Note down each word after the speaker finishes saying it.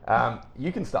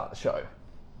You can start the show.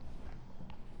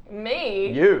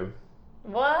 Me? You.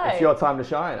 Why? It's your time to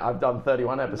shine. I've done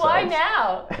 31 episodes. Why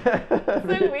now? It's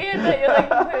so weird that you're like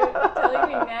telling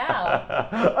me now.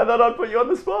 I thought I'd put you on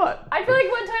the spot. I feel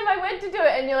like one time I went to do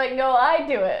it and you're like, no, I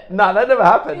do it. No, that never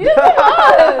happened. Yes, it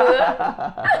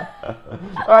was.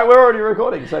 All right, we're already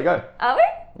recording, so go. Are we?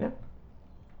 Yeah.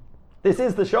 This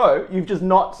is the show. You've just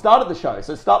not started the show,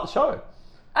 so start the show.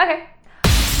 Okay.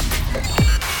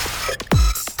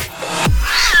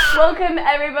 Welcome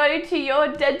everybody to You're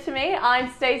Dead to Me. I'm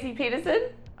Stacey Peterson.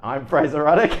 I'm Fraser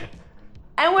Ruddock.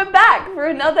 And we're back for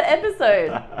another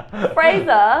episode.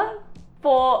 Fraser,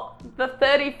 for the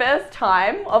 31st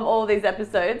time of all these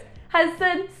episodes, has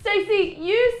said, Stacey,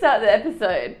 you start the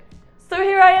episode. So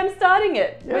here I am starting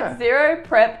it with zero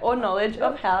prep or knowledge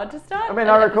of how to start. I mean,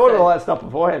 I recorded all that stuff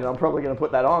beforehand, and I'm probably going to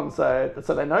put that on so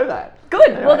they know that. Good.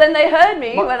 Anyway. Well, then they heard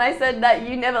me when I said that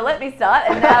you never let me start,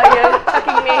 and now you're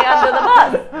chucking me under the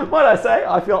bus. Might I say,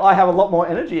 I feel I have a lot more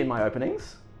energy in my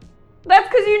openings. That's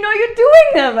because you know you're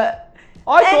doing them.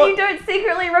 You don't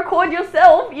secretly record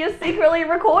yourself, you're secretly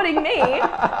recording me.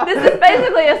 This is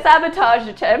basically a sabotage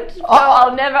attempt, so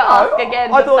I'll never ask again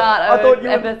to start an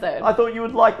episode. I thought you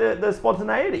would like the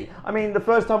spontaneity. I mean, the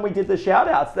first time we did the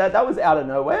shout-outs, that was out of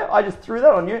nowhere. I just threw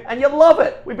that on you, and you love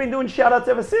it. We've been doing shout-outs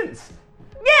ever since.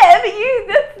 Yeah, but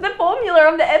that's the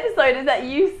formula of the episode is that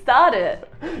you start it.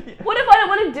 What if I don't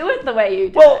want to do it the way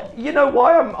you do it? Well, you know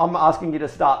why I'm asking you to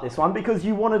start this one? Because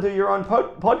you want to do your own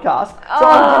podcast. So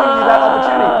I'm giving you that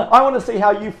opportunity. I want to see how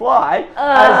you fly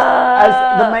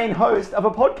as the main host of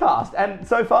a podcast. And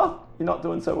so far, you're not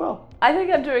doing so well. I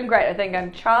think I'm doing great. I think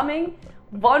I'm charming,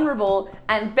 vulnerable,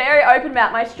 and very open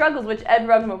about my struggles, which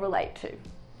everyone will relate to.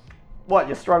 What,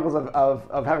 your struggles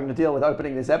of having to deal with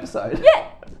opening this episode? Yeah.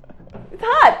 It's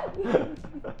hard.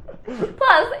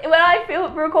 Plus, when I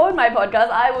record my podcast,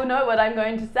 I will know what I'm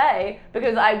going to say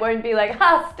because I won't be like,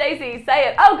 Stacey, say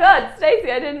it. Oh God, Stacey,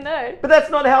 I didn't know. But that's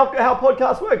not how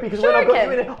podcasts work because when I've got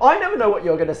you in it, I never know what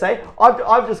you're going to say.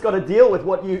 I've just got to deal with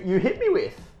what you hit me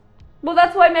with. Well,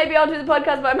 that's why maybe I'll do the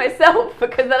podcast by myself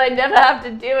because then I never have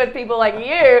to deal with people like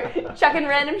you chucking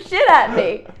random shit at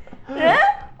me. Yeah?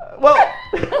 Well,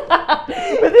 but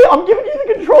I'm giving you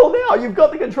the control now. You've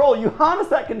got the control. You harness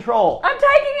that control. I'm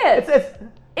taking it.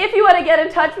 If you want to get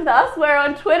in touch with us, we're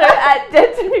on Twitter at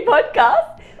Dead to Me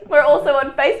Podcast. We're also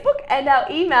on Facebook, and our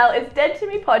email is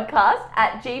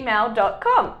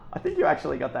deadtomepodcast@gmail.com. I think you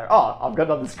actually got that. Oh, I've got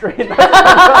it on the screen.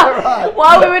 Right.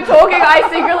 While we were talking, I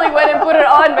secretly went and put it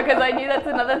on because I knew that's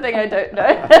another thing I don't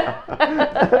know.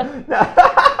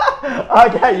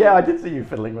 Okay, yeah, I did see you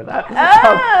fiddling with that.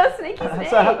 Sneaky sneak.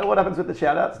 So what happens with the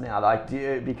shout-outs now? Like,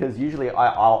 because usually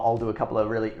I'll do a couple of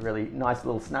really, really nice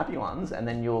little snappy ones, and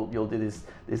then you'll do this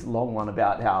long one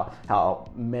about how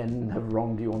men have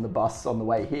wronged you on the bus on the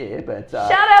way here. But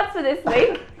shout-outs for this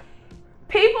week.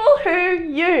 People who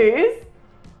use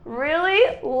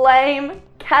really lame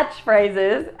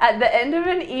catchphrases at the end of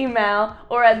an email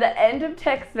or at the end of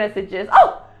text messages.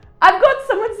 Oh, I've got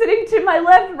someone sitting to my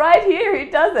left right here who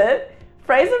does it.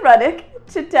 Fraser Ruddock,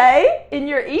 today in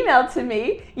your email to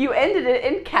me, you ended it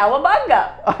in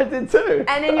cowabunga. I did too.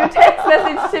 And in your text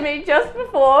message to me just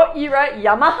before, you wrote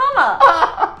Yamahama.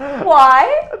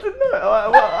 Why? I didn't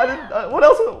know. I didn't. What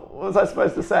else was I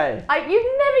supposed to say? You've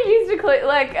never used a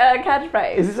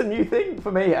catchphrase. Is this a new thing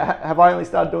for me? Have I only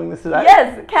started doing this today?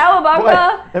 Yes,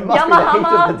 cowabunga, it must Yamahama. be the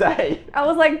heat of the day. I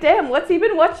was like, damn, what's he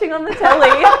been watching on the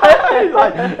telly?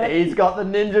 He's got the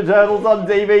Ninja Turtles on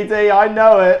DVD. I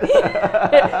know it.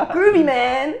 Groovy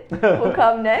Man will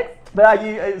come next. But are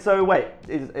you? So wait,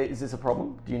 is this a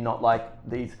problem? Do you not like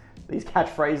these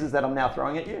catchphrases that I'm now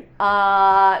throwing at you?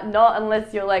 Not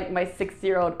unless you're like my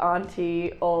 60-year-old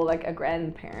auntie or like a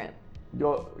grandparent.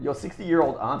 Your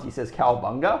 60-year-old auntie says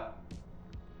cowabunga?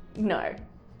 No.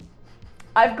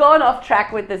 I've gone off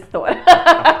track with this thought.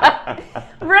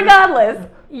 Regardless,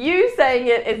 you saying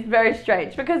it is very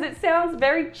strange because it sounds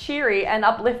very cheery and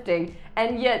uplifting,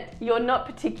 and yet you're not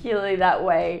particularly that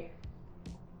way.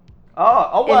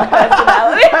 Oh, in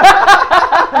personality.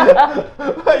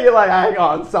 You're like, hang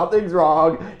on, something's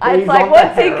wrong. It's like,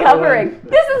 what's he covering?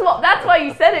 That's why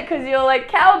you said it, because you're like,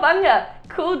 cowabunga,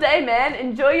 cool day, man.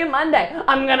 Enjoy your Monday.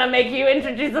 I'm gonna make you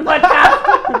introduce the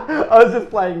podcast. I was just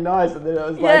playing nice, and then it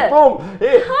was like, boom.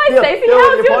 Here, hi, Stacey.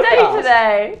 How's your day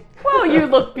today? Well, you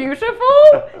look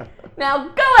beautiful. Now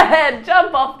go ahead,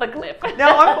 jump off the cliff.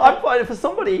 Now, I'm finding for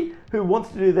somebody who wants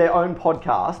to do their own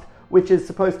podcast, which is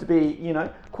supposed to be,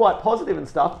 quite positive and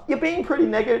stuff, you're being pretty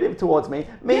negative towards me.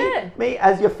 Me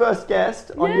as your first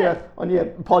guest on your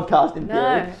podcast in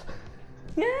theory.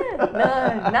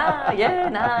 Yeah, yeah.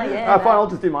 Alright, fine, I'll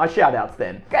just do my shout outs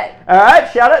then. Great.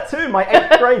 Alright, shout out to my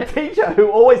 8th grade teacher who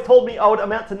always told me I would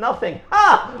amount to nothing.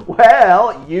 Ha!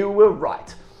 Well, you were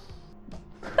right.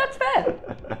 That's fair.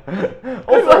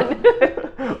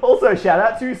 Also, shout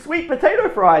out to sweet potato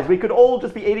fries. We could all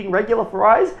just be eating regular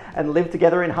fries and live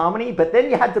together in harmony, but then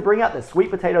you had to bring out the sweet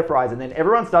potato fries, and then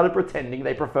everyone started pretending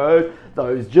they preferred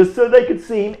those just so they could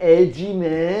seem edgy,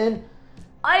 man.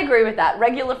 I agree with that.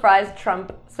 Regular fries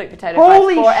trump sweet potato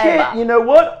Holy fries forever. shit, you know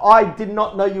what? I did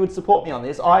not know you would support me on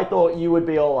this. I thought you would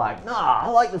be all like, nah, I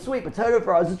like the sweet potato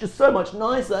fries. It's just so much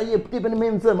nicer. You're dipping them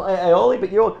in some aioli,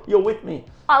 but you're with me.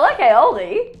 I like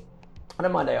aioli. I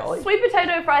don't mind aioli. Sweet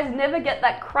potato fries never get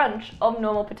that crunch of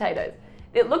normal potatoes.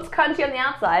 It looks crunchy on the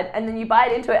outside, and then you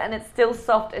bite into it, and it's still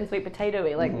soft and sweet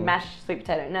potato-y, like mashed sweet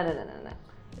potato. No.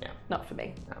 Yeah. Not for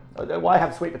me. No. Why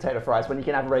have sweet potato fries when you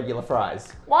can have regular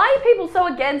fries? Why are people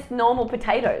so against normal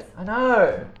potatoes? I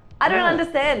know. I don't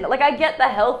understand. Like, I get the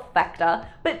health factor,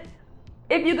 but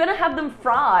if you're gonna have them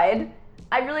fried,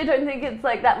 I really don't think it's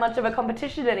like that much of a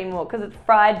competition anymore because it's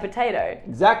fried potato.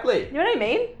 Exactly. You know what I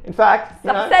mean? In fact,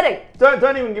 It's upsetting.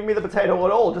 Don't even give me the potato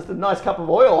at all. Just a nice cup of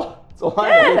oil. That's all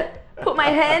I need. Put my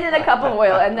hand in a cup of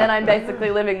oil, and then I'm basically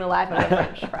living the life of a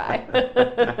French fry.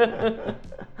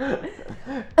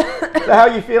 So how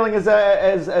are you feeling as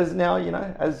now,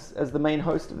 as the main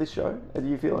host of this show? Are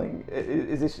you feeling,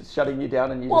 is this shutting you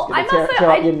down and you're just going to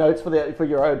tear out your notes for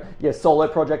your solo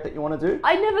project that you want to do?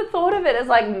 I never thought of it as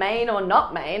like main or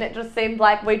not main. It just seemed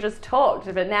like we just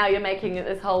talked, but now you're making it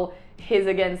this whole his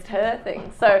against her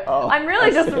thing. So I'm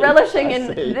really just relishing in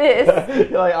this.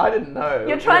 You're like, I didn't know.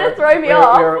 You're trying to throw me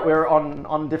off. We're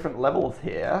on different levels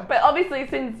here. But obviously,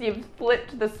 since you've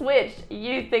flipped the switch,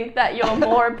 you think that you're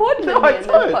more important than me in this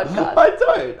podcast. I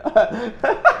don't.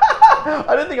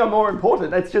 I don't think I'm more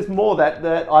important. It's just more that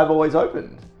I've always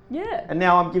opened. Yeah. And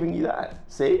now I'm giving you that.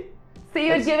 See? So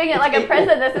you're giving it like a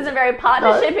present. This isn't very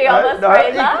partnershipy on this,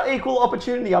 Fraser. Equal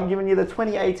opportunity. I'm giving you the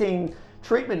 2018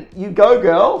 treatment. You go,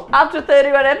 girl. After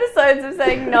 31 episodes of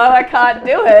saying, no, I can't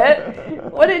do it.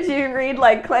 What did you read,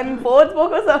 like Clem Ford's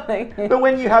book or something? But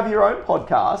when you have your own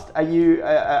podcast, are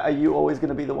you always going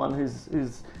to be the one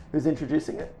who's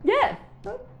introducing it? Yeah.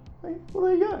 Well,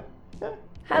 there you go. Yeah.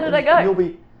 How did I go? You'll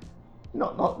be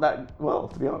not that well,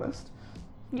 to be honest.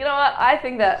 You know what? I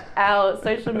think that our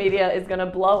social media is going to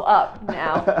blow up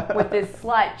now with this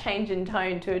slight change in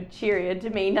tone to a cheerier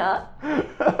demeanour,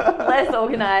 less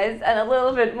organised, and a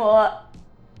little bit more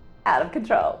out of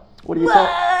control. What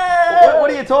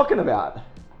are you talking about?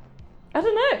 I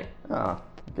don't know. Oh,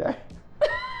 okay.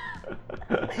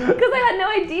 Because I had no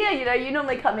idea. You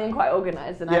normally come in quite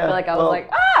organised, and I feel like I was like,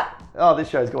 ah! Oh, this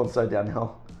show's gone so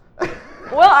downhill.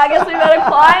 Well, I guess we better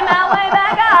climb our way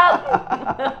back up.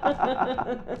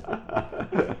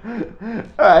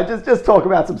 All right, just talk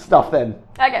about some stuff then.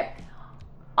 Okay.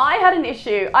 I had an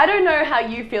issue. I don't know how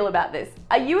you feel about this.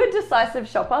 Are you a decisive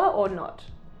shopper or not?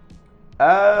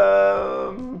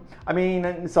 I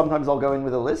mean, sometimes I'll go in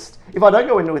with a list. If I don't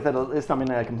go in with a list, I'm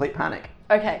in a complete panic.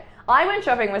 Okay. I went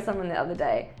shopping with someone the other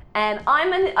day, and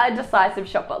I'm a decisive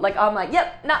shopper. Like, I'm like,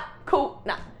 yep, nah, cool,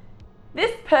 nah.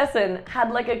 This person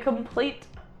had like a complete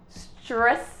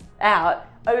stress out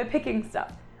over picking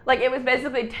stuff. Like, it was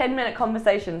basically 10-minute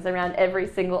conversations around every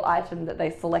single item that they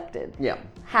selected. Yeah.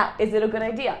 Is it a good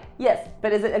idea? Yes.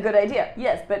 But is it a good idea?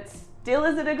 Yes. But still,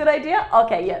 is it a good idea?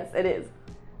 Okay, yes, it is.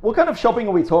 What kind of shopping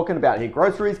are we talking about here?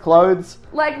 Groceries, clothes?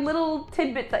 Like little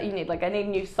tidbits that you need. Like, I need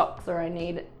new socks, or I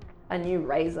need a new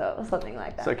razor or something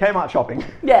like that. So Kmart shopping.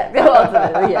 Yeah,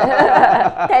 ultimately,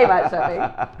 yeah. Kmart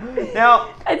shopping.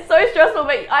 Now, it's so stressful,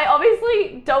 but I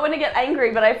obviously don't want to get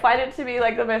angry, but I find it to be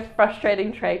like the most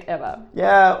frustrating trait ever.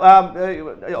 Yeah,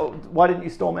 why didn't you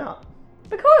storm out?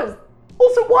 Because.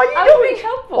 Also, why are you I was being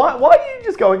helpful. Why are you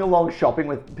just going along shopping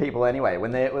with people anyway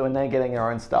when they're getting their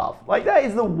own stuff? Like, that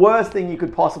is the worst thing you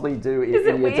could possibly do in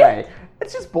your day.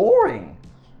 It's just boring.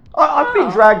 I've been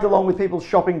dragged along with people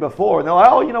shopping before, and they're like,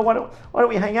 "Oh, why don't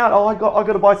we hang out? Oh, I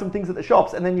got to buy some things at the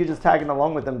shops," and then you're just tagging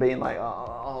along with them, being like,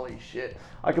 "Oh, holy shit,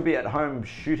 I could be at home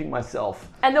shooting myself."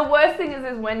 And the worst thing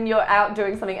is when you're out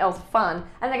doing something else fun,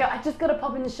 and they go, "I just got to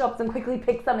pop in the shops and quickly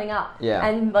pick something up." Yeah.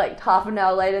 And like half an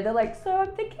hour later, they're like, "So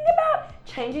I'm thinking about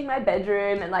changing my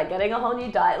bedroom and like getting a whole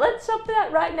new diet. Let's shop for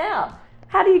that right now."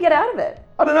 How do you get out of it?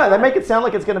 I don't know. They make it sound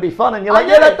like it's going to be fun, and you're like,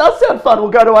 "Yeah, that does sound fun.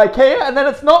 We'll go to IKEA," and then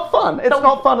it's not fun. It's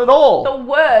not fun at all. The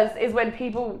worst is when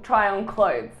people try on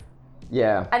clothes.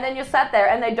 Yeah. And then you're sat there,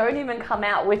 and they don't even come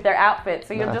out with their outfit,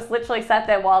 so you're just literally sat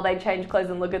there while they change clothes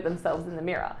and look at themselves in the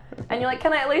mirror. And you're like,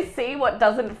 "Can I at least see what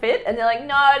doesn't fit?" And they're like,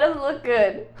 "No, it doesn't look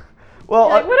good." Well,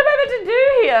 You're like, what am I meant to do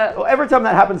here? well, every time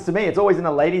that happens to me, it's always in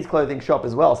a ladies' clothing shop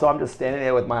as well. So I'm just standing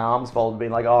there with my arms folded,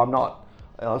 being like, "Oh, I'm not.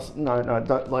 No,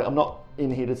 don't. Like, I'm not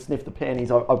in here to sniff the panties.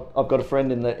 I've got a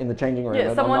friend in the changing room. Yeah,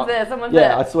 and someone's I'm not, there. Someone's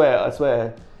yeah, there. I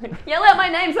swear. Yell out my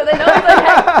name so they know it's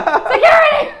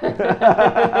okay. Security!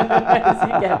 As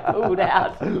you get pulled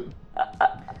out.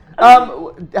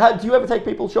 Do you ever take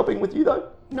people shopping with you though?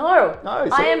 No. No,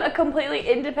 so- I am a completely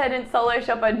independent solo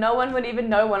shopper. No one would even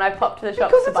know when I pop to the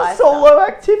shops Because to it's buy a solo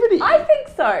activity. stuff. I think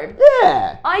so.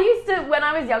 Yeah. I used to, when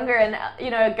I was younger, and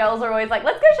girls are always like,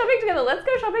 let's go shopping together, let's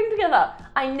go shopping together.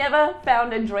 I never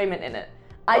found enjoyment in it.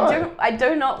 I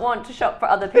do not want to shop for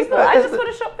other people. I just want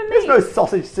to shop for me. There's no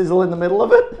sausage sizzle in the middle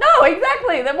of it. No,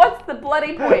 exactly. Then what's the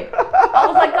bloody point? I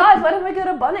was like, guys, why don't we go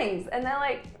to Bunnings? And they're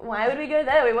like, why would we go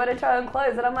there? We want to try on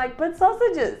clothes. And I'm like, but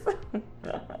sausages.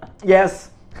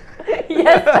 Yes.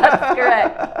 Yes, that's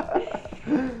correct.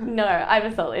 No, I'm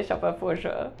a solo shopper for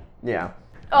sure. Yeah.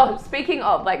 Oh, speaking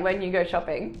of, like, when you go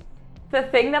shopping, the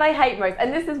thing that I hate most,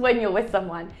 and this is when you're with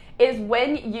someone, is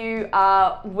when you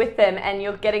are with them and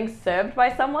you're getting served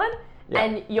by someone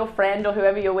and your friend or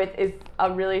whoever you're with is a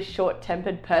really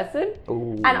short-tempered person.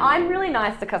 Ooh. And I'm really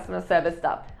nice to customer service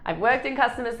stuff. I've worked in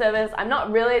customer service. I'm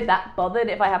not really that bothered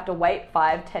if I have to wait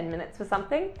 5-10 minutes for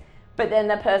something. But then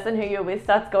the person who you're with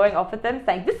starts going off at them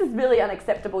saying, this is really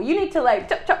unacceptable. You need to like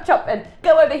chop, chop, chop and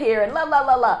go over here and la, la,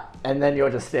 la, la. And then you're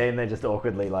just standing there just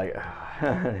awkwardly like,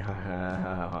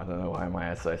 I don't know why am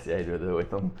I associated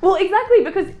with them. Well, exactly,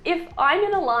 because if I'm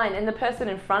in a line and the person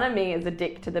in front of me is a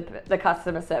dick to the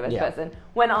customer service person,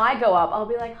 when I go up, I'll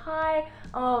be like, hi,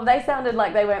 oh, they sounded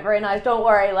like they weren't very nice. Don't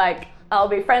worry, like, I'll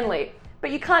be friendly.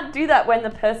 But you can't do that when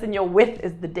the person you're with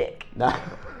is the dick. No.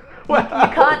 You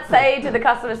can't say to the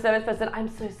customer service person, I'm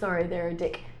so sorry, they're a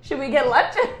dick. Should we get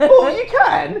lunch? Well, you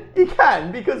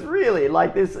can, because really,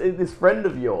 like this friend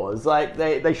of yours, like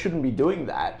they shouldn't be doing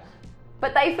that.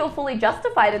 But they feel fully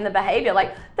justified in the behavior.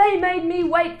 Like, they made me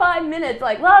wait 5 minutes,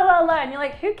 like, la, la, la. And you're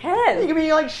like, who cares? You can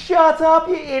be like, shut up,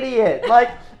 you idiot. Like,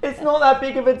 it's not that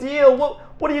big of a deal.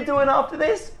 What are you doing after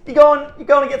this? You going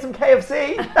to get some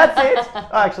KFC? That's it. Oh,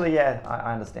 actually, yeah,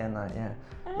 I understand that, yeah.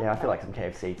 Yeah, I feel like some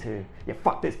KFC too. Yeah,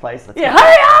 fuck this place. Let's Yeah,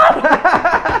 hurry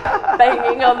up!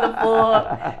 Banging on the floor.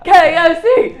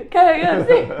 KFC!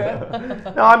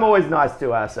 KFC! No, I'm always nice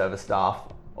to service staff.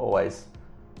 Always.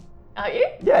 Are you?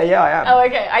 Yeah, I am. Oh,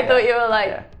 okay. I thought you were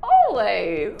like,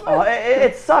 always. Oh,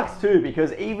 it sucks too,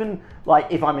 because even like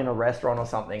if I'm in a restaurant or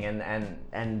something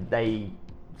and they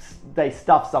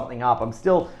stuff something up, I'm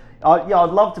still... I'd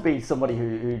love to be somebody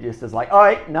who just is like, all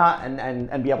right, nah,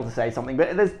 and be able to say something,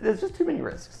 but there's just too many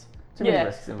risks. Too many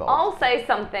risks involved. I'll say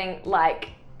something like,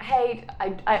 hey,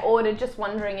 I ordered, just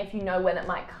wondering if you know when it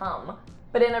might come,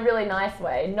 but in a really nice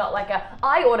way, not like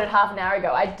I ordered half an hour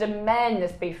ago, I demand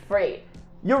this be free.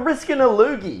 You're risking a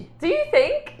loogie. Do you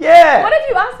think? Yeah. What if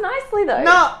you ask nicely though?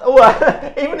 No,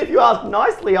 well, even if you ask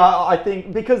nicely, I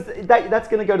think because that's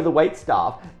going to go to the wait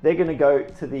staff. They're going to go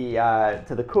to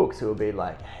the cooks who will be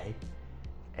like, hey,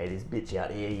 this bitch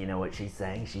out here, you know what she's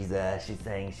saying? She's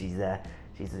saying she's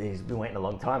been waiting a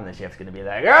long time, and the chef's going to be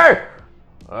like, hey,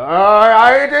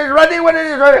 it is ready when it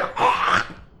is ready.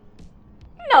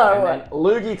 No.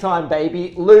 Loogie time,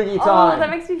 baby. Loogie time. Oh, that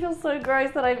makes me feel so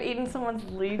gross that I've eaten someone's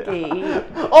loogie.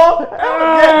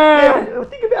 Yeah.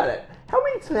 Think about it. How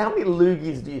many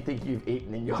loogies do you think you've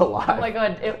eaten in your life? Oh my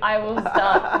god, I will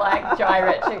start like dry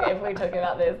retching if we talk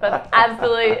about this. That's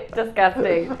absolutely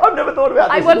disgusting. I've never thought about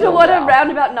this. I wonder what a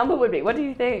roundabout number would be. What do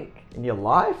you think? In your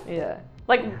life? Yeah.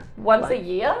 Like once a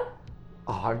year?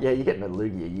 Oh yeah, you're getting a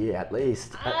loogie a year at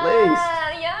least.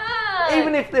 Yeah.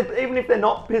 Even if they're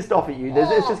not pissed off at you, there's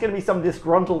just going to be some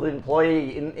disgruntled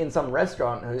employee in some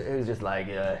restaurant who's just like,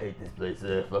 I hate this place,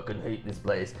 I fucking hate this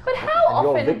place. But how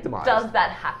often does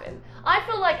that happen? I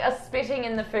feel like a spitting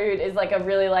in the food is like a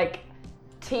really like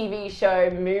TV show,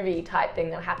 movie type thing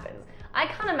that happens. I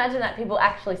can't imagine that people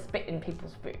actually spit in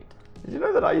people's food. Did you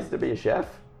know that I used to be a chef?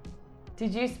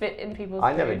 Did you spit in people's food?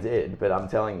 I never did, but I'm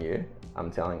telling you.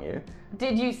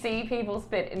 Did you see people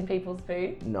spit in people's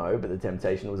food? No, but the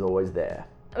temptation was always there.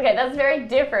 Okay, that's very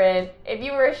different. If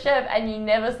you were a chef and you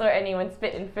never saw anyone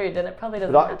spit in food, then it probably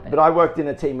doesn't happen. But I worked in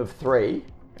a team of 3.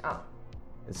 Oh.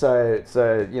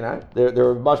 So you know, there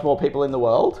are much more people in the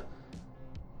world.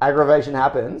 Aggravation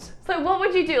happens. So what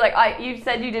would you do? Like you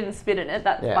said you didn't spit in it,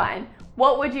 that's fine.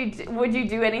 What would you do? Would you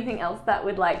do anything else that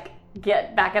would like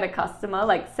get back at a customer,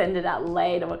 like send it out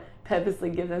late or purposely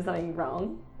give them something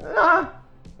wrong?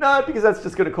 No, because that's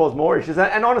just going to cause more issues.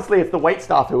 And honestly, it's the wait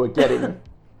staff who are getting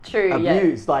True,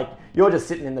 abused. Like, you're just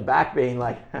sitting in the back being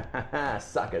like,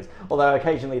 suckers. Although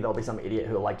occasionally there'll be some idiot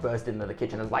who'll like burst into the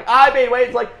kitchen and is like, I've been waiting.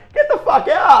 It's like, get the fuck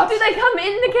out. Do they come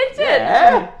in the kitchen?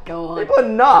 Yeah. Oh, God. People are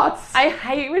nuts. I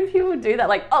hate when people do that.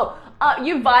 Like,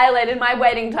 you violated my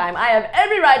waiting time. I have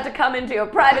every right to come into your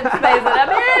private space and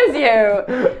abuse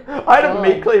you. I had a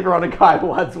meat cleaver on a guy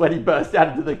once when he burst out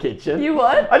into the kitchen. You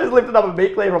what? I just lifted up a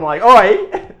meat cleaver. I'm like, oi.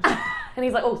 And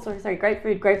he's like, oh, sorry, great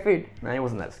food. Man, he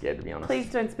wasn't that scared, to be honest.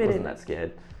 Please don't spit Wasn't in. that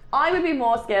scared. I would be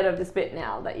more scared of the spit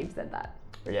now that you've said that.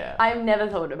 Yeah. I've never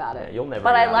thought about it. Yeah, you'll never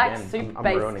But eat I out like again.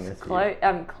 I'm ruining this for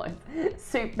you.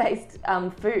 soup-based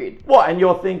food. What? And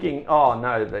you're thinking, oh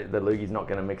no, the loogie's not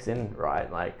going to mix in,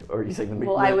 right? Like, or are you saying the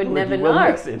Well, I would loogie never will know.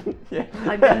 mix in? Yeah.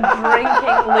 I've been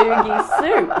drinking loogie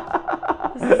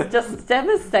soup. This is just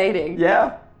devastating.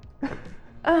 Yeah.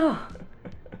 Oh,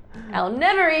 I'll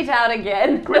never eat out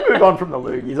again. Can we move on from the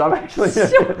loogies? I'm actually. Sure.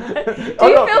 Do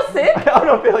you feel sick? I'm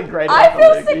not feeling great. I about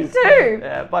feel the sick loogies. too.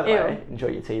 Yeah. By the Ew. way, enjoy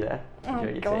your tea there. Enjoy Oh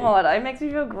your God, it makes me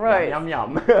feel tea. gross. Yum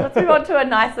yum. Let's move on to a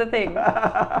nicer thing.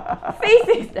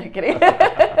 Feces. No, kidding.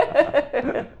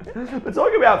 But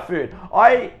talking about food,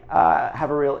 I have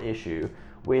a real issue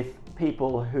with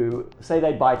people who say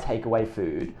they buy takeaway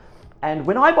food, and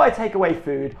when I buy takeaway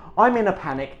food, I'm in a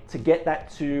panic to get that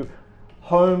to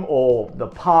home or the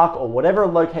park or whatever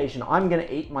location I'm going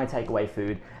to eat my takeaway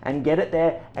food and get it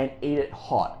there and eat it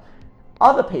hot.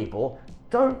 Other people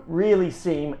don't really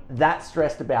seem that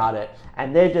stressed about it,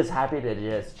 and they're just happy to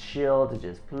just chill, to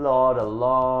just plod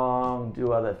along,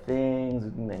 do other things,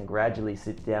 and then gradually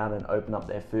sit down and open up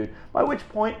their food, by which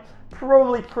point,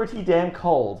 probably pretty damn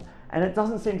cold, and it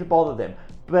doesn't seem to bother them.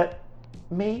 But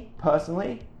me,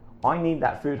 personally, I need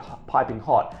that food piping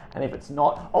hot, and if it's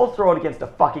not, I'll throw it against a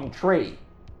fucking tree.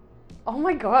 Oh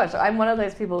my gosh, I'm one of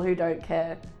those people who don't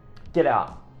care. Get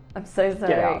out. I'm so sorry.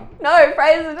 Get out. No,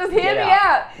 Fraser, just hear Get me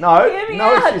out. out. No, Hear me no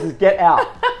out. excuses, get out.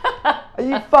 Are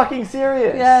you fucking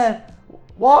serious? Yeah.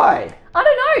 Why? I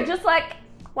don't know, just like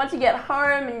once you get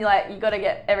home and you got to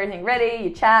get everything ready,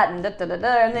 you chat and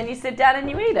and then you sit down and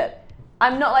you eat it.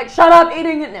 I'm not like, shut up,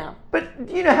 eating it now. But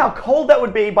do you know how cold that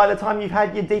would be by the time you've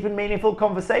had your deep and meaningful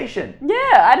conversation?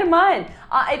 Yeah, I don't mind.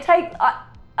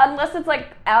 Unless it's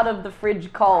like out of the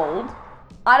fridge cold,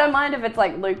 I don't mind if it's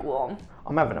like lukewarm.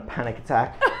 I'm having a panic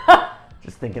attack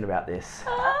just thinking about this.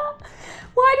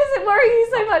 Why does it worry you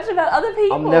so much about other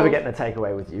people? I'm never getting a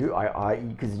takeaway with you,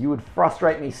 because you would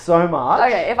frustrate me so much.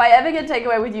 Okay, if I ever get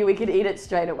takeaway with you, we could eat it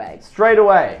straight away. Straight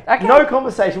away. Okay. No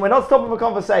conversation. We're not stopping for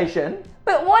conversation.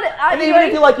 But what? And even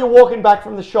if you're walking back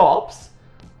from the shops,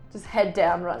 just head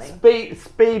down running.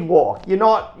 speed walk. You're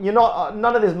not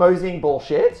none of this moseying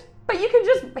bullshit. But you can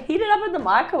just heat it up in the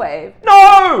microwave.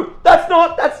 No!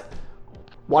 That's...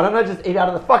 Why don't I just eat out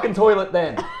of the fucking toilet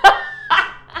then?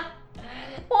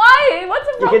 Why? What's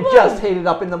the You problem? can just heat it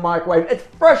up in the microwave. It's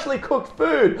freshly cooked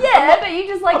food. Yeah, but you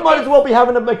just like... I might as well be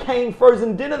having a McCain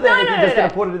frozen dinner then if you're just going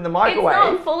to put it in the microwave.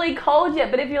 It's not fully cold yet,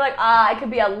 but if you're like, it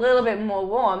could be a little bit more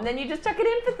warm, then you just chuck it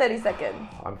in for 30 seconds.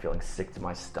 I'm feeling sick to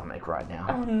my stomach right now.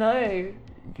 Oh no.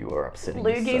 You are upsetting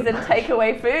me Loogies so and much.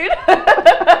 takeaway food.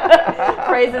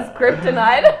 Fraser's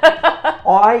kryptonite.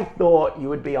 I thought you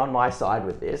would be on my side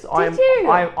with this. I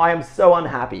am so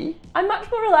unhappy. I'm much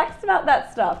more relaxed about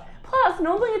that stuff. Plus,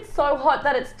 normally it's so hot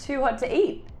that it's too hot to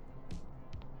eat.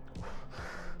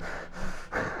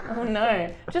 Oh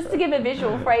no. Just to give a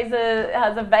visual, Fraser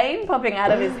has a vein popping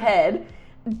out of his head,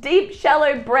 deep,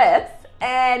 shallow breaths,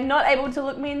 and not able to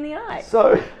look me in the eye.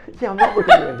 So, yeah, I'm not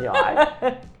looking you in the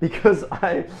eye because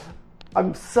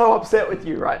I'm so upset with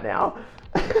you right now.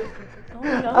 Oh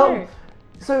no.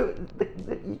 So,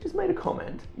 you just made a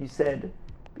comment. You said,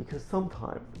 because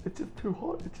sometimes it's just too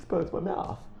hot, it just burns my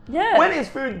mouth. Yeah. When is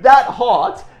food that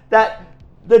hot that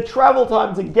the travel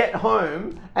time to get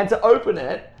home and to open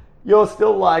it, you're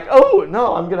still like, oh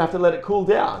no, I'm going to have to let it cool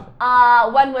down?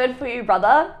 One word for you,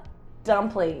 brother.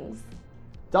 Dumplings.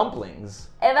 Dumplings?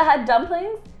 Ever had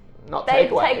dumplings? Not They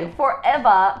takeaway. take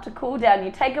forever to cool down.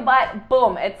 You take a bite,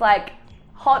 boom, it's like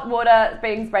hot water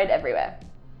being sprayed everywhere.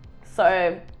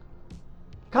 So,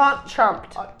 Can't...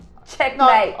 trumped. No,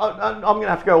 Checkmate. I'm going to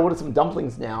have to go order some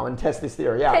dumplings now and test this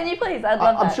theory out. Can you please? I'd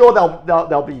love that. I'm sure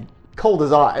they'll be cold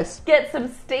as ice. Get some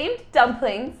steamed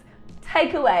dumplings,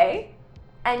 take away,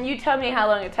 and you tell me how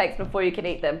long it takes before you can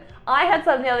eat them. I had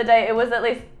some the other day, it was at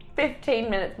least 15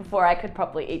 minutes before I could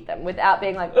properly eat them without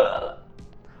being like, ugh.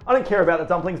 I don't care about the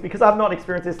dumplings because I've not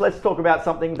experienced this. Let's talk about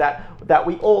something that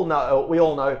we all know. We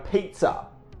all know, pizza.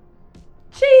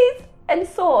 Cheese and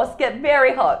sauce get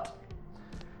very hot.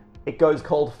 It goes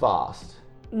cold fast.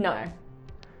 No.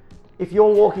 If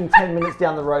you're walking 10 minutes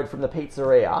down the road from the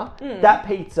pizzeria, that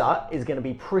pizza is going to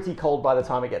be pretty cold by the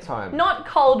time it gets home. Not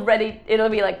cold ready, it'll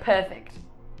be like perfect.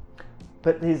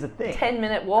 But here's the thing.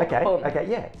 10-minute walk home. Okay,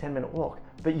 yeah, 10-minute walk.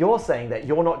 But you're saying that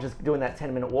you're not just doing that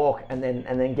 10-minute walk and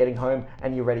then getting home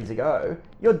and you're ready to go.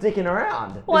 You're dicking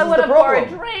around. Well, I This is want the to pour a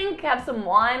problem. drink, have some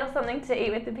wine or something to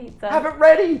eat with the pizza. Have it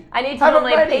ready. I need to Have it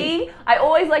normally ready. pee. I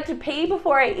always like to pee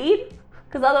before I eat,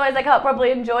 because otherwise I can't probably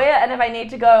enjoy it. And if I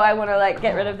need to go, I want to like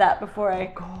get rid of that before I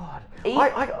God, eat.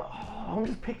 I'm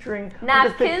just picturing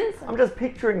Napkins? I'm just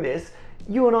picturing this.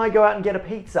 You and I go out and get a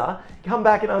pizza, come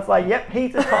back and I was like, yep,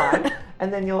 pizza time.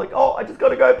 And then you're like, oh, I just got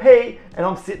to go pee. And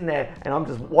I'm sitting there and I'm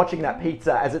just watching that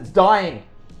pizza as it's dying.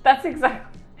 That's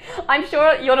exactly. I'm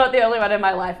sure you're not the only one in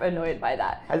my life annoyed by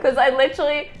that. Because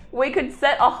we could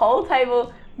set a whole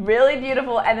table really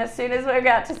beautiful, and as soon as we're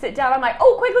about to sit down, I'm like,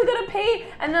 oh, quickly gotta pee,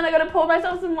 and then I gotta pour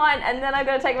myself some wine, and then I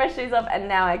gotta take my shoes off, and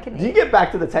now I can Do you eat. get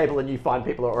back to the table and you find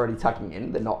people are already tucking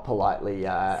in? They're not politely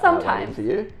Sometimes. waiting for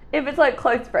you? If it's like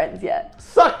close friends, yeah.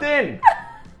 Sucked in!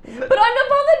 But I'm not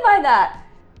bothered by that.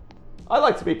 I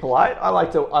like to be polite. I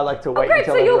like to wait great,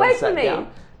 until so you'll everyone's wait for sat me.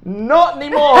 down. Not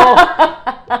anymore!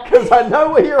 Because I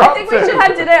know where you're I up think to. we should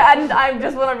have dinner, and I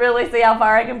just want to really see how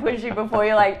far I can push you before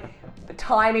you like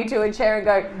tie me to a chair and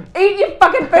go, eat your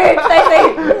fucking food,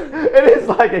 Stacey. It is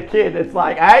like a kid. It's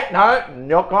like, hey, no,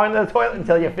 not going to the toilet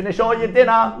until you finish all your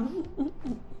dinner.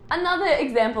 Another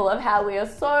example of how we are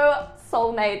so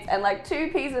soulmates and like two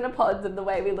peas in a pod of the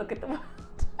way we look at the world.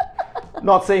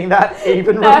 Not seeing that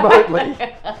even No. remotely.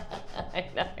 I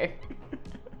know.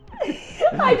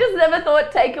 I just never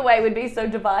thought takeaway would be so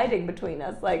dividing between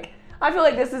us. Like, I feel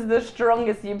like this is the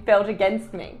strongest you've felt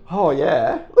against me. Oh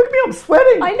yeah. Look at me, I'm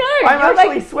sweating. I know. I'm you're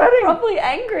actually like sweating. properly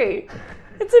angry.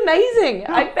 It's amazing.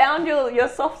 I found your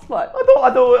soft spot. I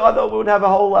thought we would have a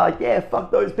whole yeah,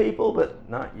 fuck those people, but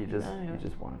no, you're just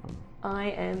one of them.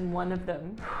 I am one of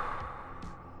them.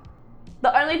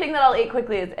 The only thing that I'll eat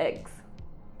quickly is eggs,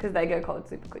 because they go cold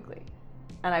super quickly,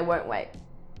 and I won't wait.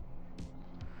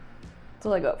 That's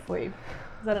all I got for you.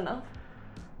 Is that enough?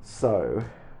 So,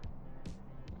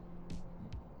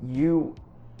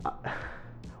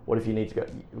 what if you need to go?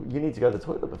 You need to go to the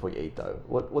toilet before you eat, though.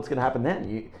 What's going to happen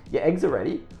then? Your eggs are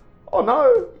ready. Oh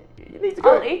no, you need to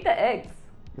go. I'll eat the eggs.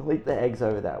 You'll eat the eggs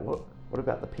over that. What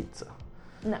about the pizza?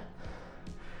 No.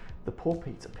 The poor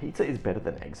pizza. Pizza is better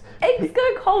than eggs. Eggs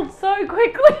go cold so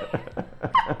quickly.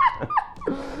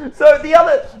 So the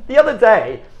other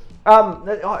day,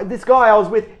 this guy I was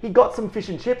with, he got some fish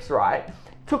and chips, right?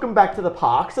 Took him back to the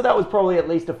park, so that was probably at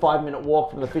least a 5-minute walk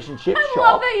from the fish and chip I shop.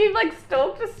 love that you've like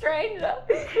stalked a stranger.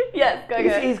 Yes,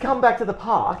 go. He's come back to the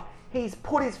park, he's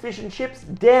put his fish and chips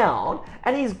down,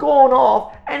 and he's gone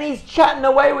off, and he's chatting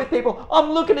away with people.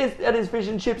 I'm looking at his fish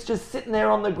and chips just sitting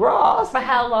there on the grass. For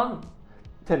how long?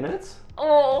 10 minutes.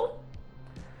 Oh.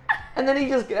 And then he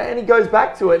goes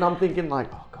back to it, and I'm thinking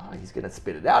like, oh god, he's gonna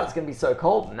spit it out. It's gonna be so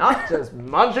cold. Not just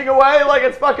munching away like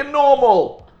it's fucking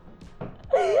normal.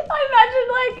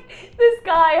 I imagine like this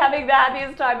guy having the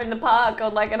happiest time in the park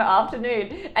on like an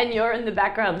afternoon, and you're in the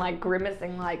background like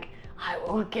grimacing like, I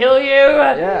will kill you.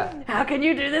 Yeah. How can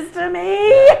you do this to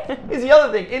me? Here's the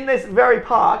other thing. In this very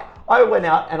park, I went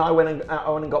out and I went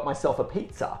and got myself a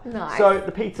pizza. Nice. So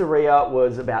the pizzeria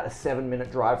was about a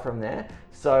 7-minute drive from there.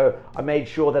 So I made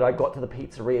sure that I got to the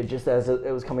pizzeria just as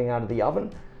it was coming out of the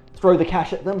oven, throw the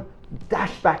cash at them,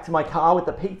 dash back to my car with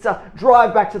the pizza,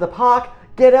 drive back to the park,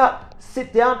 get out,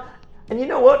 sit down, and you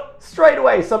know what? Straight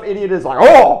away, some idiot is like,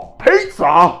 oh,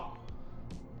 pizza!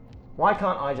 Why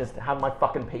can't I just have my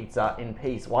fucking pizza in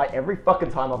peace? Why every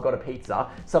fucking time I've got a pizza,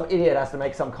 some idiot has to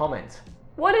make some comment?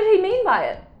 What did he mean by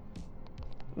it?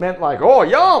 Meant like, oh,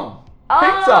 yum!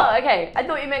 Pizza! Oh, okay. I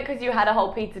thought you meant because you had a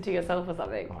whole pizza to yourself or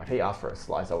something. Oh, if he asked for a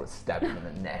slice, I would have stabbed him in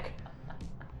the neck.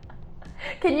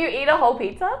 Can you eat a whole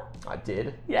pizza? I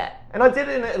did. Yeah. And I did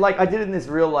it in this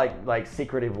real like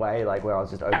secretive way, like where I was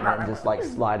just opening it and just like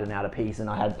sliding out a piece, and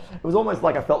it was almost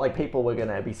like I felt like people were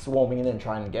gonna be swarming in and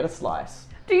trying to get a slice.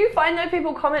 Do you find that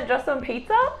people comment just on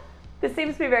pizza? This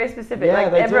seems to be very specific. Yeah,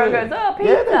 like they everyone do. goes, oh,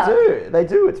 pizza. Yeah, they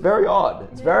do. It's very odd.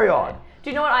 It's very odd. Do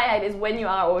you know what I hate is when you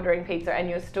are ordering pizza and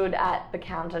you're stood at the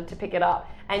counter to pick it up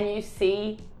and you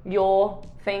see your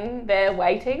thing there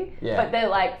waiting, but they're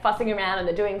like fussing around and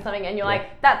they're doing something and you're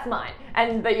like, that's mine.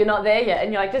 But you're not there yet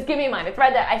and you're like, just give me mine. It's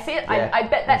right there. I see it. Yeah. I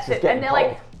bet that's it. And they're cold.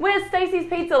 like, where's Stacey's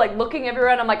pizza? Like looking everywhere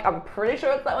and I'm like, I'm pretty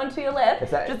sure it's that one to your left.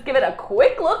 It's that- Just give it a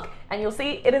quick look and you'll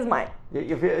see it is mine.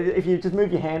 If you just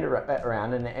move your hand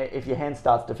around and if your hand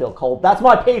starts to feel cold, that's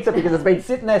my pizza because it's been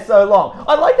sitting there so long.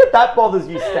 I like that bothers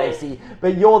you, Stacey,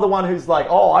 but you're the one who's like,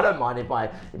 oh, I don't mind if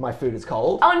my food is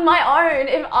cold. On my own,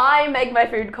 if I make my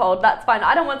food cold, that's fine.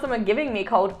 I don't want someone giving me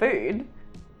cold food.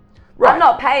 Right. I'm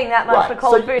not paying that much Right. for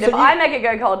cold So- food. so If you- I make it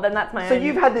go cold, then that's my So own.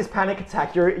 you've had this panic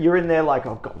attack. You're in there like,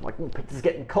 oh god, like pizza's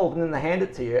getting cold, and then they hand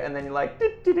it to you, and then you're like,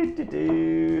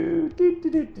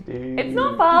 It's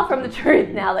not far from the truth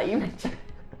now that you mention it.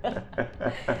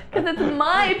 Because it's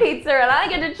my pizza and I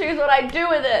get to choose what I do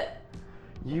with it.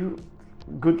 You,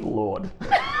 good lord,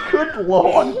 good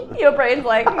lord. Your brain's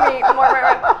like,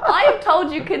 I have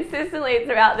told you consistently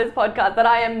throughout this podcast that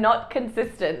I am not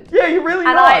consistent. Yeah, you're really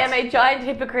And not. I am a giant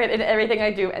hypocrite in everything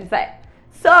I do and say.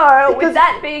 So, with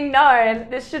that being known,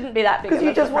 this shouldn't be that big of Because a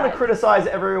you just want to surprise. criticize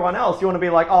everyone else. You want to be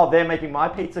like, oh, they're making my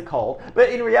pizza cold. But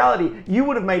in reality, you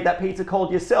would have made that pizza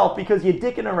cold yourself because you're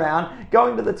dicking around,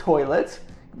 going to the toilet,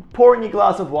 pouring your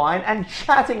glass of wine, and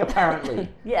chatting apparently.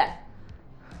 Yeah.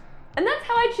 And that's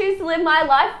how I choose to live my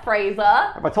life, Fraser.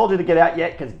 Have I told you to get out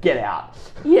yet? Because get out.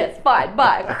 Yes, fine,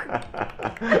 bye.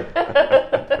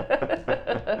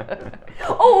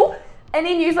 Oh,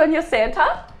 any news on your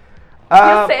Santa?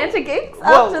 Your Santa gigs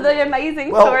after the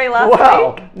amazing story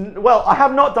last week? Well, I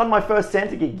have not done my first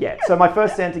Santa gig yet. So my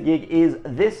first Santa gig is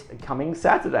this coming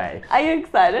Saturday. Are you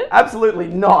excited? Absolutely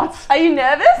not. Are you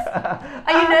nervous?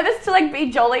 Are you nervous to like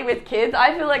be jolly with kids?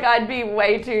 I feel like I'd be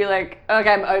way too like,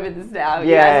 okay, I'm over this now.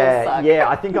 You guys all suck. Yeah.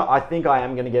 I think I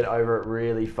am going to get over it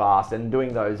really fast. And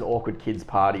doing those awkward kids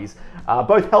parties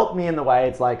both helped me in the way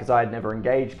it's like because I had never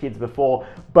engaged kids before,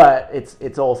 but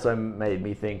it's also made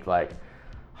me think like.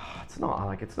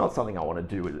 It's not something I want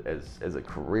to do as a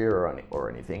career or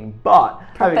anything. But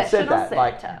having said that, Professional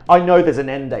like Santa. I know there's an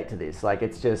end date to this. Like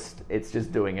it's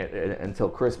just doing it until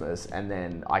Christmas, and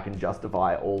then I can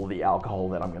justify all the alcohol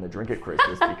that I'm going to drink at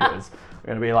Christmas because I'm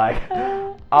going to be like,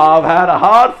 I've had a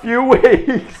hard few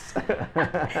weeks.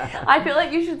 I feel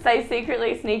like you should say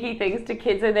secretly sneaky things to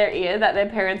kids in their ear that their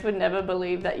parents would never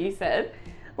believe that you said.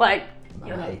 Like,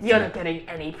 you're not getting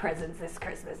any presents this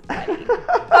Christmas, buddy.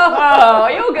 Oh,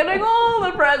 you're getting all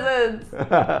the presents.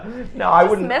 No, I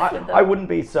wouldn't. mess with them. I wouldn't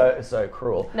be so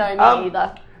cruel. No, me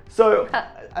either. So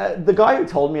the guy who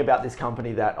told me about this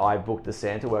company that I booked the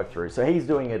Santa work through, so he's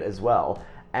doing it as well,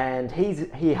 and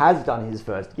he has done his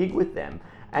first gig with them.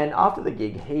 And after the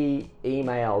gig, he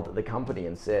emailed the company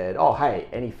and said, "Oh, hey,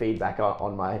 any feedback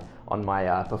on my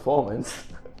performance?"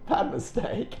 Bad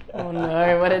mistake. Oh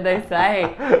no, what did they say?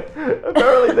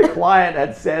 Apparently the client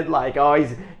had said like, oh,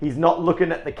 he's not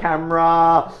looking at the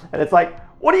camera, and it's like,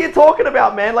 what are you talking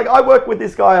about, man? Like I work with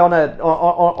this guy on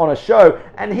a show,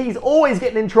 and he's always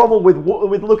getting in trouble with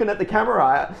looking at the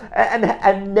camera,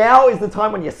 and now is the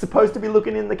time when you're supposed to be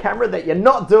looking in the camera that you're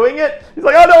not doing it. He's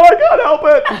like, oh no, I can't help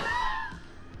it.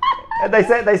 And they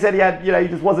said he had, he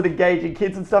just wasn't engaging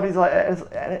kids and stuff. He's like,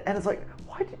 and it's like.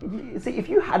 See, if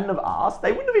you hadn't have asked,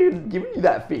 they wouldn't have even given you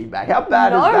that feedback. How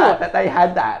bad is that they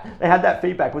had that? They had that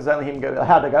feedback. Was only him go,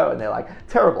 how'd it go? And they're like,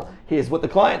 terrible. Here's what the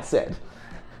client said.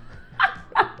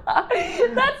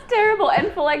 That's terrible.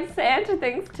 And for like Santa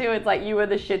things too, it's like you were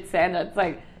the shit Santa. It's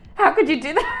like, how could you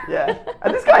do that? Yeah.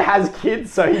 And this guy has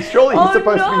kids, so he's supposed to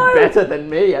be better than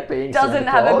me at being Doesn't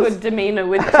Santa have Claus. a good demeanor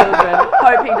with children.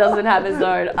 Hope he doesn't have his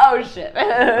own. Oh shit.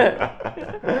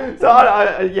 So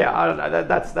I don't know.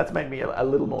 That's made me a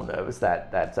little more nervous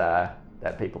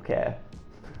that people care.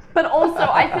 But also,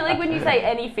 I feel like when you say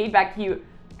any feedback, you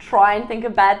try and think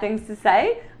of bad things to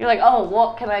say. You're like, oh,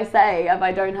 what can I say if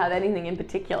I don't have anything in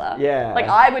particular? Yeah. Like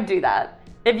I would do that.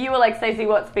 If you were like, Stacey,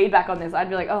 what's feedback on this? I'd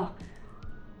be like, oh,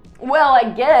 well, I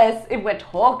guess if we're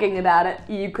talking about it,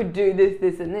 you could do this,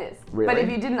 this, and this. Really? But if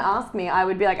you didn't ask me, I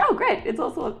would be like, oh, great, it's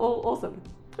also awesome.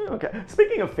 Okay.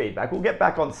 Speaking of feedback, we'll get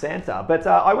back on Santa, but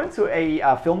I went to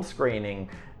a film screening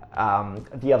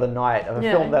the other night of a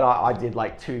film that I did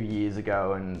like 2 years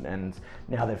ago, and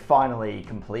now they've finally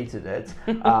completed it,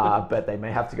 but they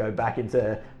may have to go back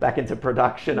into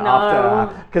production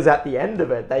after, because at the end of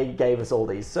it they gave us all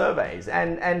these surveys,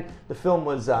 and the film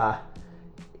was.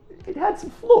 It had some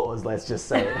flaws, let's just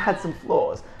say. It had some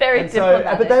flaws. Very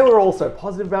diplomatic. But they were also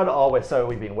positive about it. Oh,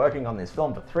 we've been working on this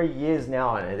film for 3 years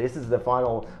now, and this is the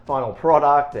final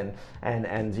product, and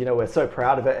we're so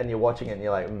proud of it. And you're watching it, and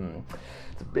you're like,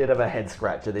 it's a bit of a head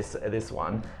scratcher, this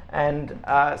one. And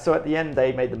so at the end,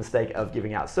 they made the mistake of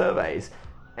giving out surveys,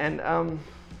 and I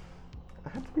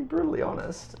had to be brutally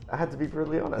honest.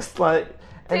 Like,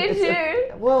 Did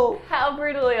you? Well, how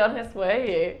brutally honest were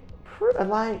you?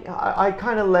 like I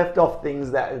kind of left off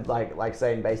things that like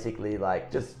saying basically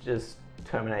like just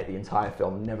terminate the entire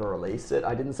film, never release it.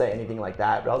 I didn't say anything like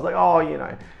that, but I was like, oh,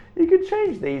 you could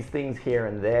change these things here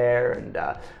and there, and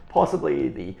possibly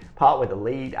the part where the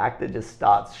lead actor just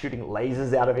starts shooting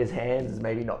lasers out of his hands is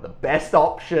maybe not the best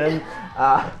option.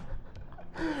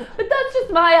 But that's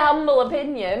just my humble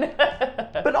opinion.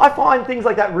 But I find things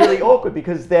like that really awkward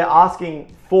because they're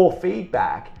asking for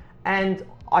feedback, and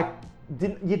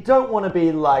you don't want to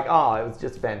be like, oh, it was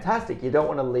just fantastic. You don't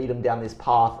want to lead them down this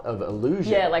path of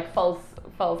illusion. Yeah, like false.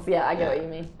 Yeah, I get what you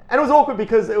mean. And it was awkward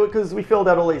because we filled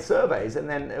out all these surveys, and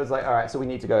then it was like, all right, so we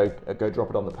need to go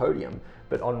drop it on the podium.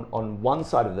 But on one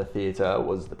side of the theatre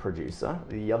was the producer,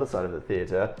 the other side of the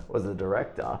theatre was the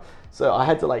director. So I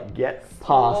had to like get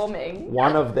past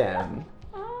one of them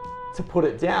to put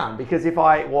it down, because if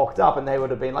I walked up and they would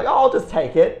have been like, oh, I'll just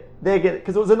take it,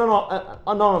 because it was an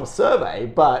anonymous survey,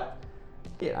 but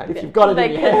you know, if you've got it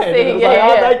in your hand, it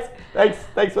was like,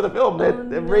 thanks for the film.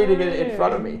 They're reading it in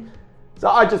front of me. So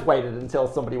I just waited until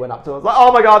somebody went up to us, and was like,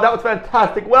 oh my God, that was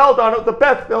fantastic. Well done. It was the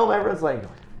best film. Everyone's like,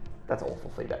 that's awful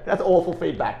feedback. That's awful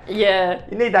feedback. Yeah.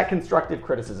 You need that constructive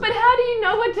criticism. But how do you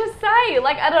know what to say?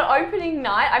 Like at an opening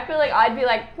night, I feel like I'd be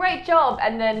like, great job.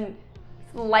 And then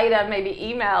later maybe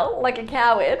email like a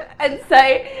coward and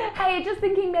say, hey, just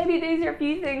thinking maybe these are a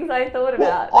few things I thought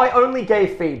about. I only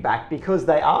gave feedback because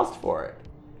they asked for it.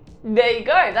 There you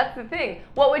go. That's the thing.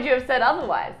 What would you have said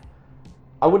otherwise?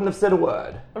 I wouldn't have said a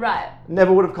word. Right.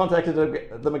 Never would have contacted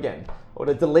them again. Or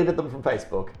have deleted them from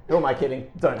Facebook. Who am I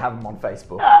kidding? Don't have them on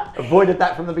Facebook. Avoided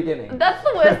that from the beginning. That's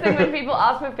the worst thing when people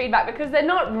ask for feedback, because they're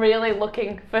not really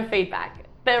looking for feedback.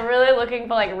 They're really looking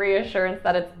for like reassurance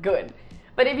that it's good.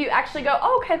 But if you actually go,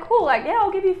 oh, okay, cool, like, yeah,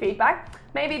 I'll give you feedback.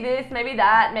 Maybe this, maybe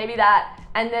that, maybe that.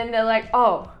 And then they're like,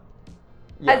 oh.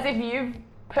 Yeah. As if you've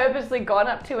purposely gone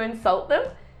up to insult them.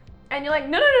 And you're like,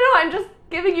 no, I'm just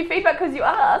giving you feedback because you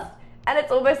asked. And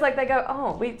it's almost like they go,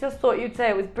 oh, we just thought you'd say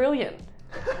it was brilliant.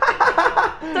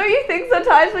 Don't you think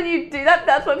sometimes when you do that,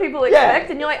 that's what people expect?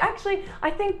 Yeah. And you're like, actually,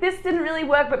 I think this didn't really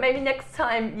work, but maybe next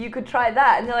time you could try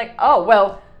that. And they're like, oh,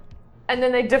 well. And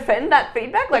then they defend that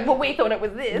feedback, like, well, we thought it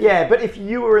was this. Yeah, but if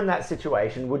you were in that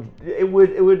situation, it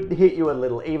would hit you a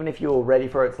little, even if you were ready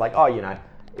for it. It's like, oh,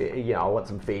 I want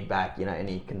some feedback,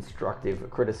 any constructive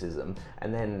criticism,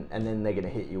 and then they're going to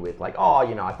hit you with like, oh,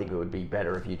 I think it would be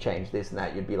better if you changed this and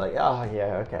that. You'd be like, oh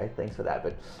yeah, okay, thanks for that.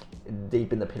 But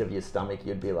deep in the pit of your stomach,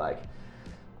 you'd be like,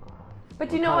 oh, but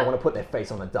do you know what? I want to put their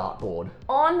face on a dartboard.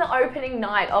 On the opening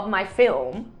night of my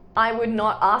film, I would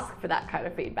not ask for that kind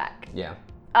of feedback. Yeah.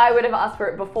 I would have asked for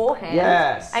it beforehand.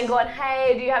 Yes. And gone,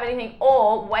 hey, do you have anything?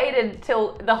 Or waited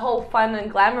till the whole fun and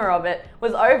glamour of it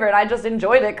was over and I just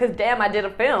enjoyed it because damn, I did a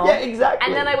film. Yeah, exactly.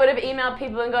 And then I would have emailed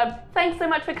people and gone, thanks so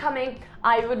much for coming.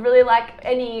 I would really like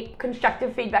any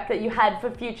constructive feedback that you had for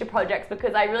future projects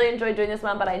because I really enjoyed doing this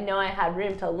one, but I know I had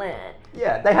room to learn.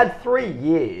 Yeah, they had 3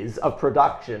 years of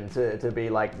production to be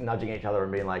like nudging each other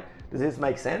and being like, does this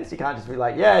make sense? You can't just be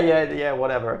like, yeah,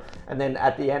 whatever. And then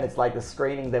at the end, it's like the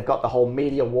screening, they've got the whole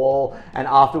media wall, and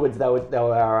afterwards they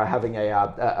were having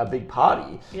a big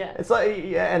party. Yeah. It's like,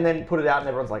 and then put it out and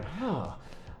everyone's like, oh,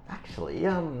 actually,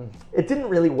 it didn't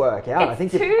really work out. I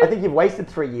think you've wasted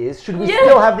 3 years. Should we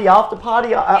still have the after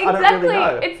party? I don't really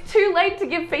know. It's too late to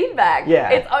give feedback.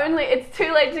 Yeah. It's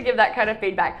too late to give that kind of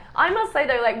feedback. I must say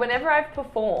though, like whenever I've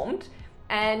performed,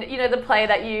 and the play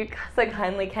that you so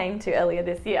kindly came to earlier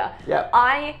this year,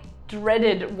 I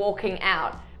dreaded walking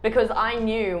out because I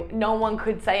knew no one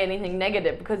could say anything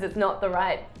negative because it's not the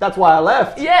right... That's why I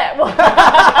left. Yeah. Well...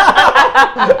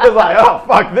 I was like, oh,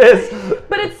 fuck this.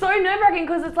 But it's so nerve-wracking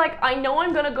because it's like, I know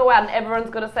I'm going to go out and everyone's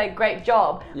going to say, great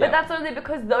job. Yeah. But that's only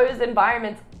because those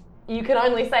environments, you can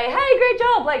only say, hey, great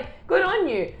job, like, good on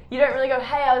you. You don't really go,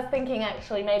 hey, I was thinking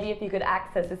actually maybe if you could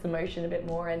access this emotion a bit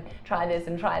more and try this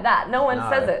and try that. No one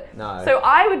says it. No. So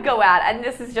I would go out, and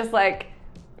this is just like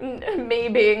me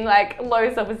being like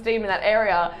low self-esteem in that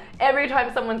area. Every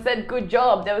time someone said good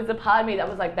job, there was a part of me that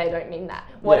was like, they don't mean that.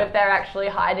 What if they're actually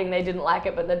hiding, they didn't like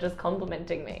it, but they're just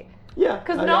complimenting me? Yeah,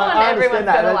 because everyone's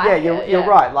gonna like it. You're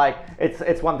right. Like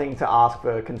it's one thing to ask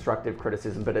for constructive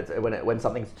criticism, but it's when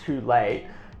something's too late.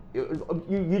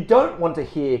 You don't want to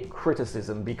hear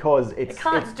criticism because it's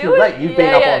too late. You've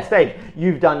been up on stage.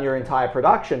 You've done your entire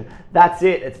production. That's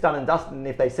it. It's done and dusted. And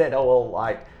if they said, oh, well,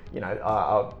 like,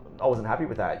 I wasn't happy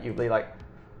with that, you'd be like,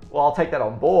 well, I'll take that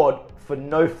on board for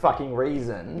no fucking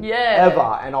reason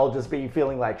ever. And I'll just be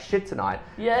feeling like shit tonight.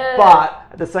 Yeah. But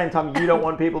at the same time, you don't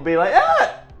want people to be like,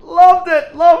 loved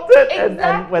it. Exactly.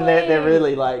 And when they're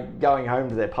really like going home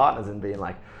to their partners and being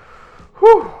like,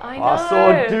 whew, I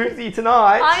saw a doozy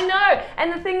tonight. I know.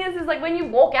 And the thing is like when you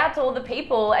walk out to all the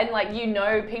people and like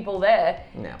people there,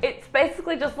 it's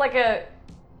basically just like a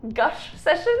gush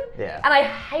session. Yeah. And I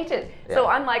hate it. Yeah. So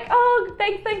I'm like, oh,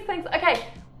 thanks. Okay,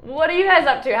 what are you guys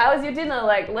up to? How was your dinner?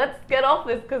 Like, let's get off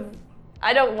this because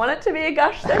I don't want it to be a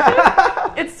gush session.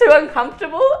 It's too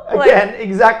uncomfortable. Again,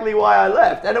 exactly why I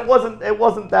left. And it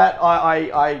wasn't that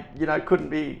I couldn't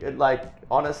be like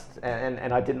honest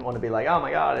and I didn't want to be like, oh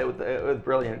my God, it was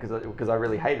brilliant because I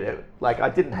really hated it. Like, I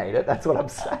didn't hate it. That's what I'm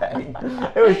saying.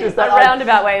 It was just that a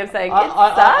roundabout way of saying it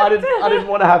sucked. I didn't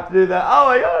want to have to do that. Oh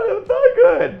my God, it was so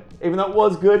good. Even though it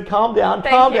was good. Calm down.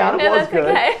 Calm down. It was good.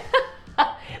 Okay.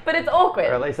 But it's awkward.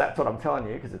 Or at least that's what I'm telling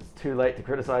you, because it's too late to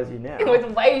criticize you now. It was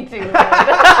way too late. But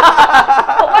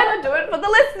why not do it for the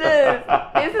listeners?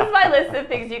 This is my list of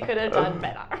things you could have done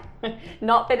better.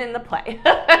 Not been in the play.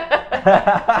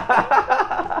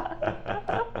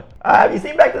 Have you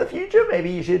seen Back to the Future?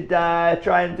 Maybe you should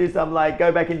try and do some, like,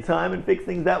 go back in time and fix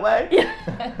things that way.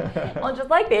 Yeah. Or just,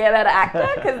 like, be a better actor,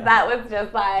 because that was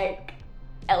just, like,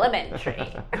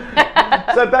 elementary.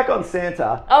 So back on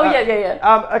Santa. Oh,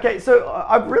 yeah. Okay, so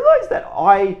I've realised that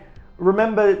I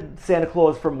remember Santa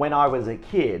Claus from when I was a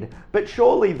kid, but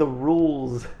surely the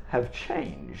rules have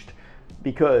changed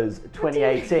because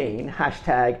 2018,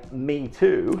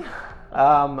 #MeToo.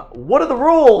 What are the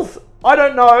rules? I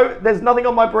don't know. There's nothing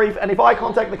on my brief, and if I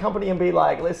contact the company and be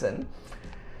like, listen,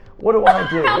 what do I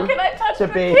do? How can I touch the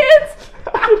kids?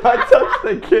 How can I touch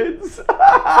the kids?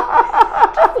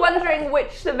 Just wondering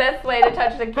which the best way to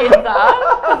touch the kids are,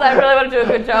 because I really want to do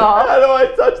a good job. How do I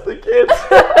touch the kids?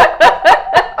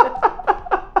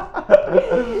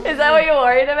 Is that what you're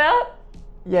worried about?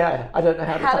 Yeah, I don't know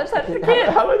how to touch the kids.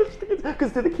 How do I touch the kids?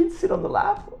 Because do the kids sit on the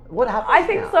lap? What happens? I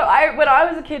think so. When I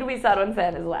was a kid, we sat on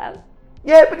Santa's lap.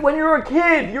 Yeah, but when you're a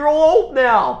kid, you're all old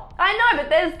now. I know, but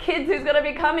there's kids who's going to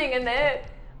be coming and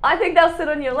I think they'll sit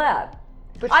on your lap.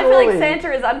 But I feel like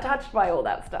Santa is untouched by all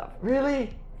that stuff.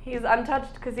 Really? He's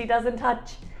untouched because he doesn't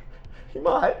touch. He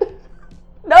might.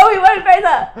 No, he won't,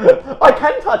 Fraser. I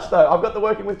can touch though. I've got the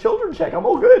working with children check. I'm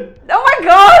all good. Oh my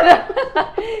God!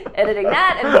 Editing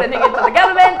that and sending it to the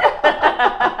government.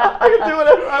 I can do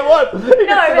whatever I want. He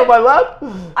can sit on my lap.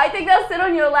 I think they'll sit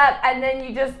on your lap and then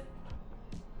you just...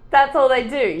 That's all they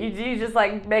do. You just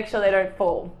like make sure they don't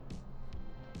fall.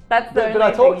 That's the only But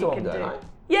I talk thing to him, you can don't do. I?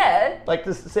 Yeah. Like,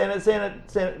 does Santa,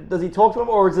 does he talk to him,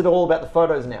 or is it all about the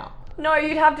photos now? No,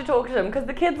 you'd have to talk to them because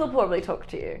the kids will probably talk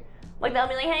to you. Like, they'll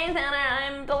be like, hey, Santa,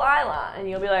 I'm Delilah. And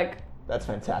you'll be like... That's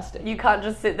fantastic. You can't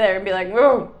just sit there and be like,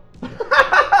 whoa.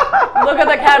 Look at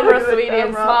the camera, sweetie,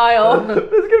 and smile. There's going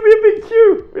to be a big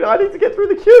queue. I need to get through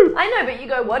the queue. I know, but you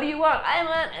go, what do you want? I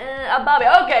want a Barbie.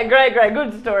 Okay, great,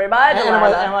 good story. Bye,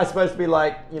 Delilah. Am I supposed to be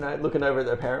like, looking over at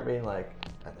their parent being like,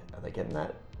 are they getting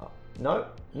that? Oh, no,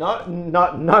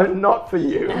 not for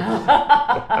you.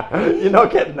 You're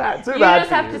not getting that. Too bad. You just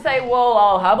have to say, well,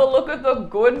 I'll have a look at the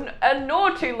good and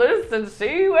naughty list and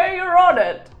see where you're on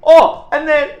it. Oh, and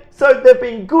then, so they've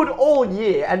been good all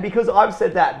year, and because I've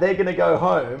said that, they're going to go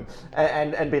home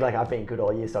and be like, I've been good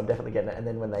all year, so I'm definitely getting it. And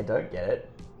then when they don't get it,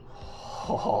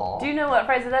 Do you know what,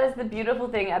 Fraser? That is the beautiful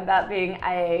thing about being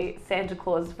a Santa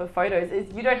Claus for photos,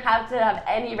 is you don't have to have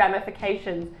any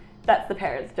ramifications. That's the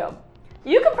parents' job.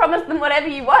 You can promise them whatever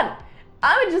you want.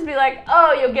 I would just be like,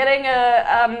 oh, you're getting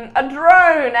a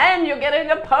drone and you're getting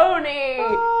a pony.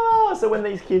 Oh, so when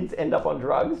these kids end up on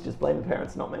drugs, just blame the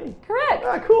parents, not me. Correct.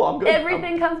 Ah, cool, I'm good.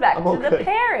 Everything comes back to the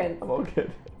parents. I'm all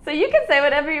good. So you can say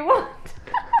whatever you want.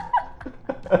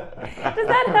 Does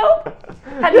that help?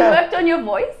 Have you worked on your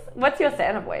voice? What's your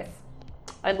Santa voice?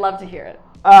 I'd love to hear it.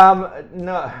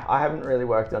 No, I haven't really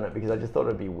worked on it because I just thought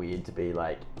it'd be weird to be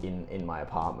like in my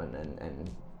apartment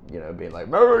and being like,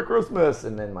 Merry Christmas,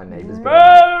 and then my neighbours being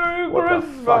like, what the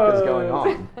fuck is going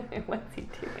on? What's he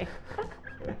doing?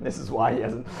 This is why he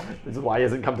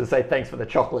hasn't come to say thanks for the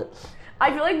chocolate.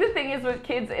 I feel like the thing is with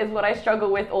kids is what I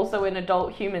struggle with also in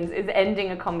adult humans is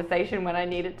ending a conversation when I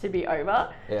need it to be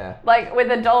over. Yeah. Like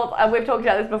with adults, we've talked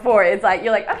about this before, it's like,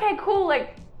 you're like, okay, cool,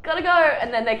 like, gotta go,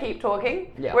 and then they keep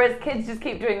talking. Yeah. Whereas kids just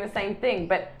keep doing the same thing,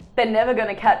 but they're never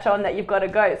gonna catch on that you've gotta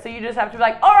go. So you just have to be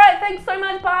like, alright, thanks so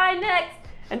much, bye, next.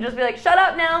 And just be like, shut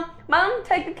up now. Mum,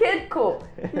 take the kid. Cool.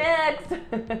 Next.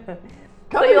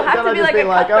 So you'll have to be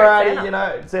like,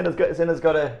 alrighty, Santa's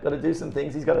got to do some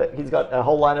things. He's got a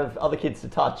whole line of other kids to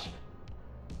touch.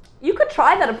 You could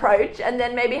try that approach and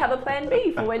then maybe have a plan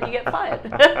B for when you get fired.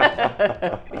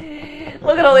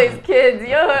 Look at all these kids.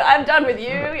 I'm done with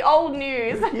you. Old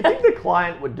news. You think the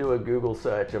client would do a Google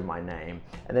search of my name,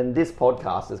 and then this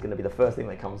podcast is going to be the first thing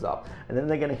that comes up, and then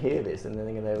they're going to hear this, and then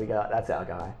they're going to go, that's our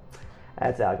guy.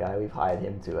 That's our guy. We've hired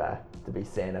him to be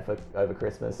Santa for over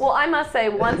Christmas. Well, I must say,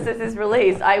 once this is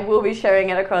released, I will be sharing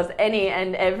it across any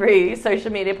and every social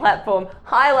media platform,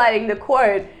 highlighting the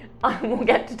quote, I will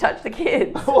get to touch the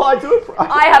kids. Well, I do it.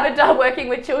 I have a job working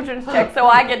with children's check, so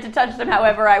I get to touch them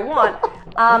however I want.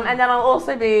 And then I'll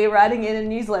also be writing in a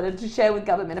newsletter to share with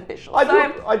government officials.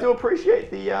 I do appreciate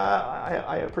the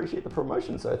I appreciate the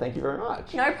promotion, so thank you very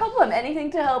much. No problem.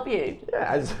 Anything to help you.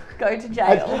 Yeah, as Go to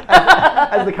jail.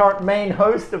 as the current main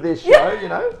host of this show, you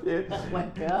know, Oh my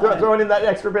God. throwing in that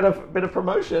extra bit of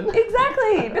promotion.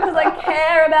 Exactly, because I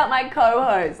care about my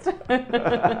co-host.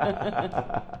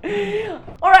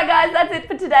 All right, guys, that's it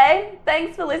for today.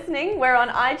 Thanks for listening. We're on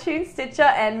iTunes, Stitcher,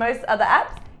 and most other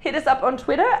apps. Hit us up on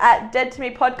Twitter at Dead to Me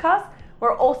Podcast.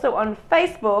 We're also on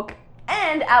Facebook,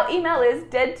 and our email is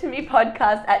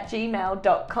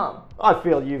deadtomepodcast@gmail.com. I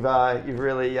feel you've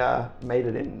really made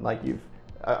it in. Like you've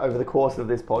over the course of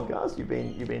this podcast, you've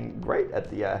been great at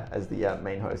the as the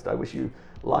main host. I wish you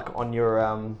luck on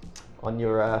your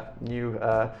new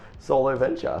solo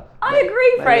venture. I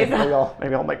agree, Fraser.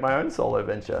 Maybe I'll make my own solo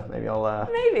venture. Maybe I'll.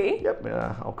 Maybe. Yep.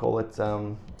 I'll call it.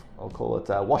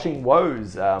 Washing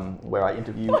Woes, where I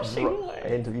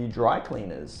interview dry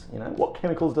cleaners. You know, what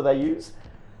chemicals do they use?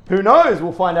 Who knows?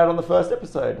 We'll find out on the first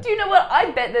episode. Do you know what?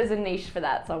 I bet there's a niche for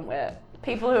that somewhere.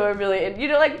 People who are really,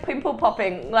 like pimple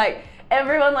popping. Like,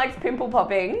 everyone likes pimple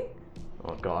popping.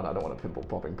 Oh God, I don't want a pimple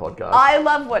popping podcast. I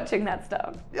love watching that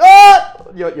stuff. Ah!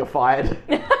 You're fired.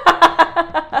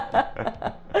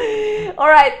 All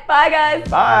right, bye guys.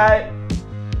 Bye.